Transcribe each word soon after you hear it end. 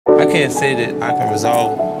I can't say that I can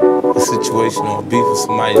resolve a situation or beef with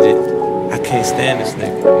somebody that I can't stand this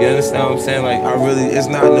nigga. You understand what I'm saying? Like, I really, it's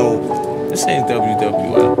not no, this ain't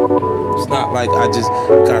WWL. It's not like I just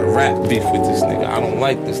got rap beef with this nigga. I don't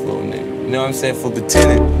like this little nigga. You know what I'm saying? For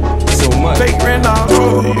pretending so much. Fake rent all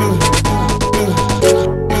over you.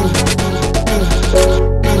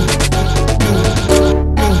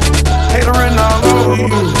 Haterin' all over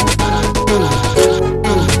you.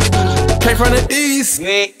 Came from the east,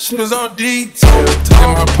 she was on detail.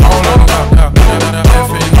 Taking my pawn on out.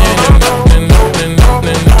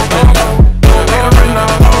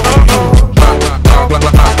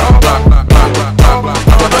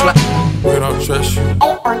 We don't trust you.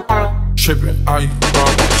 Trippin', are you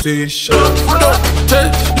wrong? See shit. We don't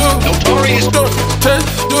touch you. Notorious. Don't touch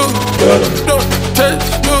you. Don't touch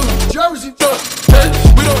you. Jersey. Don't touch.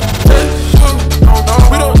 We don't touch you.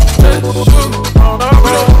 We don't touch you.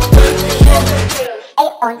 We don't touch you.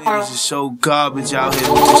 Niggas is so garbage out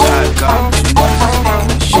here with this hot garbage.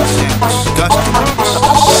 This shit sounds disgusting.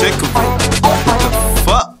 I'm sick of it. What the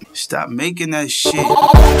fuck? Stop making that shit.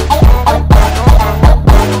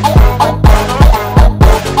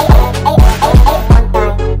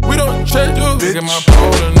 We don't check you. Bitch. Get my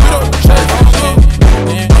phone and we don't check you.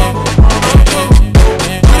 We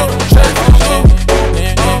don't check you.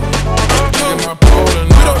 Get my phone and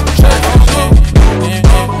we don't check you.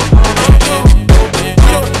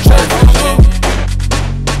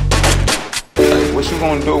 Like, what you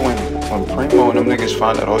gonna do when Primo and them niggas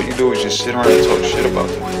find out all you do is just sit around and talk shit about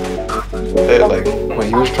them? Yeah, like, when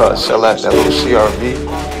he was trying to sell out that little CRV,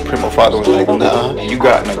 Primo father was like, nah. You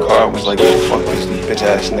got in the car and was like, yo, fuck this bitch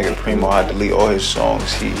ass nigga Primo. I'd delete all his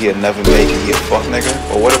songs. He'd never make it. He a fuck nigga.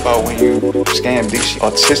 But what about when you scam DC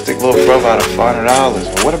autistic little brother out of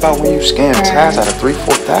 $500? Or what about when you scam Taz out of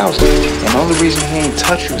 $3,000-4,000? And the only reason he ain't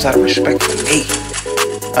touch you is out of respect for me.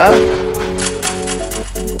 Huh?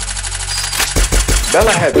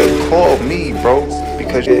 Bella had to call me, bro,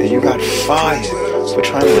 because you got fired for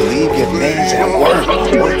trying to relieve your mans at work.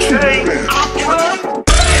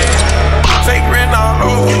 Fake rent all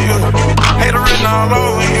over you. Haterin' all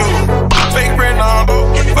over you. Fake rent all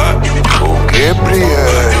over you.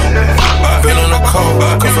 Gabriel. Been on the call,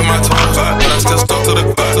 cuffin' my toes, but I still stuck to the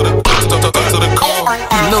call.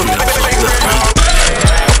 You know that.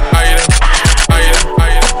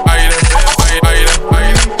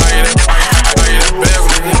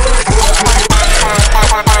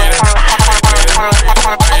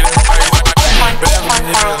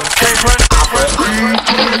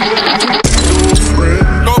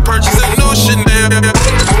 Go purchase a new Chanel.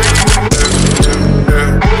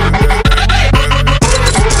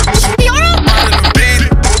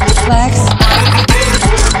 Flex.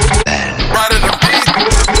 Riding the beat.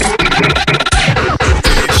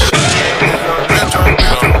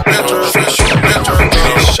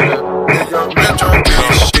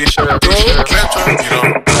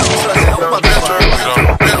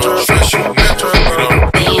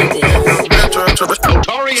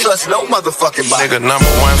 Trust no motherfucking body. Nigga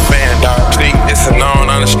 #1 fan, dog. Tweet, it's a known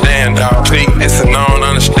understand, dog. Tweet, it's a known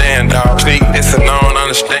understand, dog. Tweet, it's a known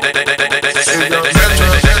understand.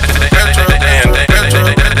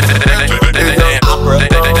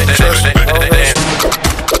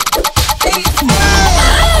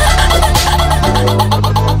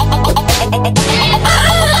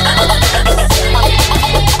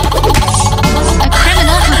 A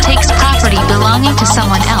criminal who takes property belonging to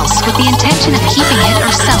someone else with the intention of keeping it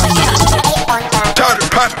or selling it.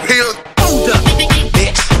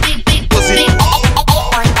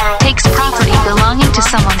 Takes property belonging to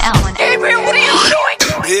someone else. Gabriel, what are you doing?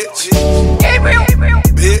 Bitch. Gabriel.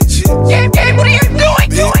 Bitch. Gabriel, what are you doing?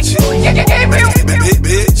 Gabriel.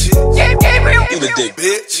 Bitch. Gabriel. You the dick,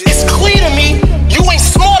 bitch. It's clear to me you ain't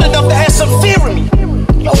smart enough to have some fear in me.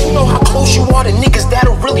 Yo, you know how close you are to niggas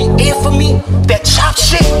that'll really air for me? That chop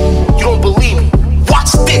shit? You don't believe me.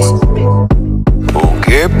 Watch this. Oh,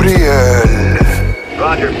 Gabriel.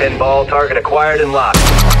 Roger, pinball. Target acquired and locked.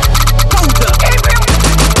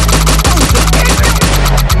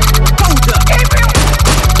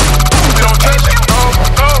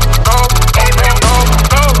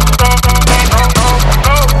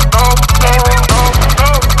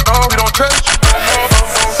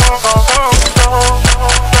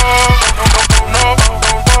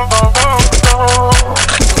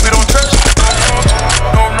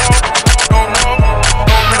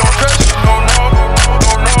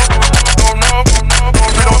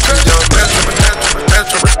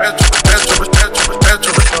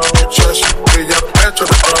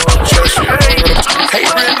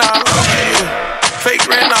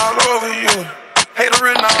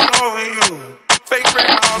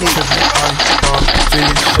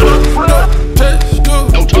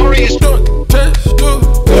 Notorious.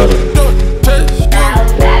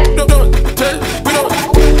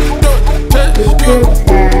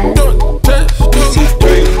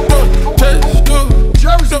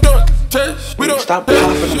 Stop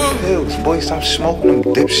popping them pills, boy. Stop smoking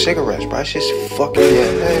them dip cigarettes, bro. That shit's fucking your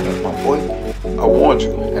head up, my boy. I warned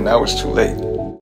you, and now it's too late.